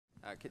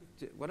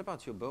what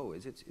about your bow?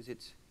 Is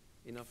it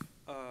enough?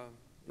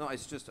 No,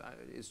 it's just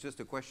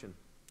a question.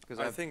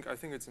 I think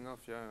it's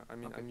enough. Yeah, I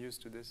mean, I'm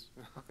used to this.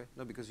 Okay.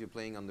 No, because you're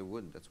playing on the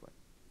wood. That's why.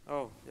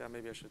 Oh, yeah.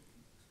 Maybe I should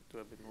do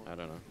a bit more. I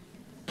don't know.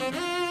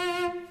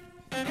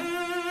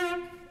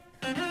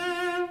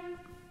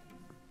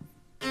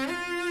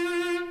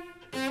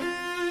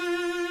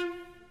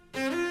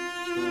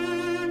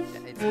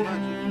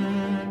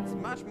 It's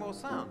much more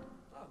sound.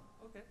 Oh,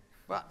 okay.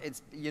 Well,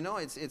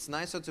 it's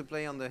nicer to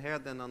play on the hair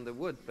than on the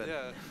wood, but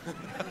yeah.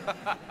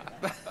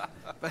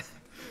 but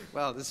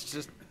well, this is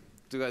just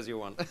do as you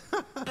want.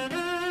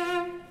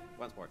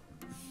 Once more.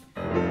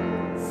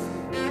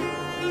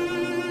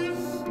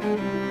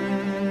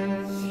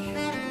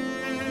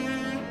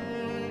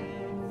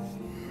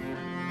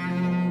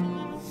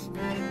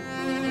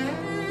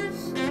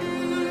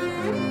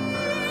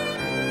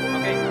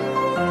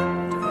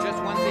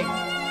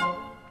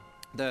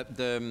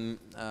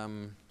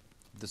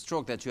 The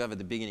stroke that you have at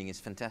the beginning is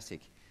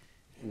fantastic.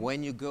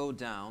 When you go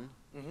down,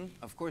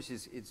 of course,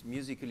 it's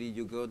musically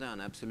you go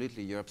down.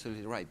 Absolutely, you're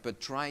absolutely right. But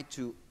try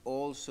to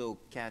also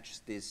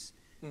catch this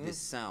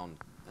sound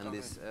and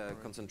this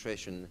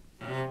concentration,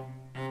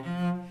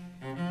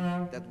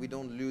 that we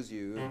don't lose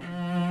you.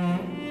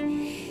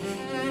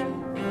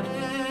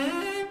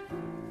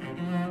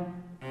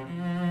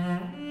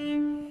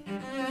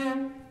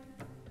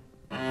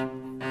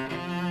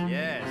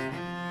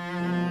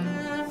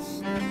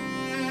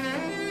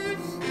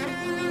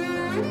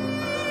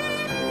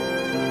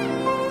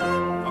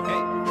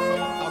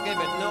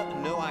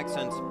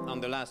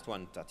 Last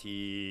one,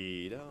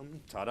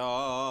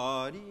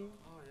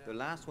 the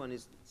last one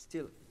is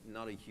still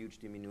not a huge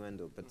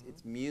diminuendo, but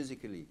it's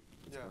musically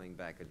it's going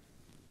back a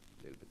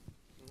little bit.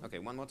 Okay,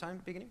 one more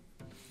time, beginning.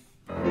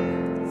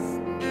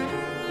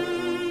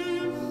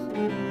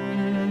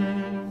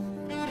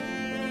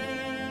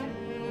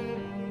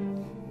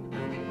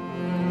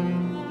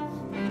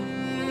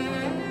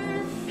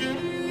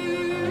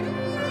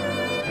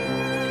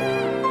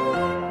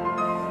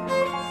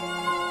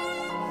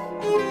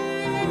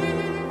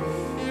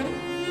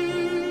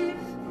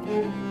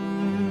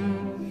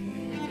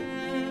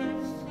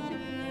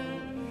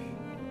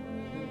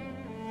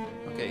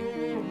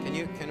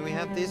 Can we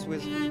have this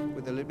with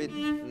a little bit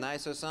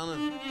nicer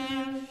sound?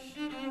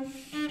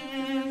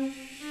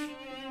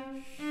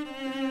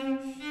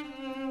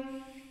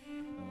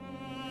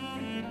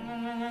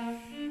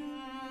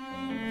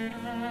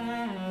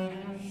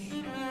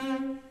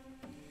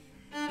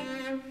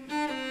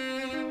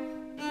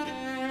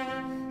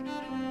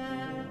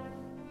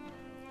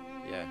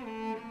 Yeah.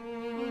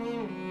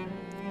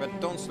 But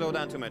don't slow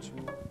down too much.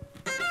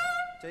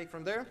 Take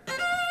from there.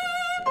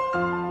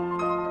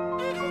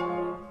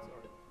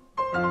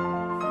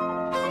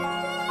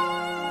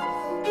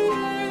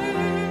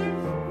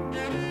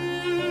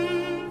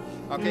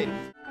 Okay,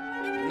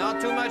 not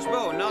too much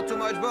bow, not too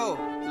much bow.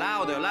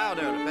 Louder,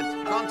 louder,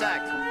 but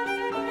contact.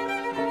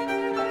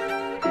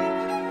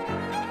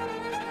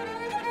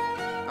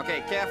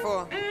 Okay, careful.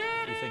 What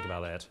do you think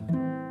about that?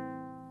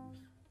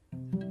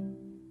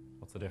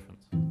 What's the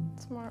difference?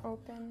 It's more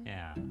open.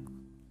 Yeah.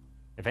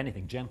 If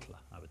anything, gentler,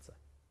 I would say.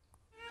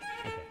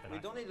 Okay, we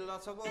don't need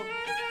lots of bow.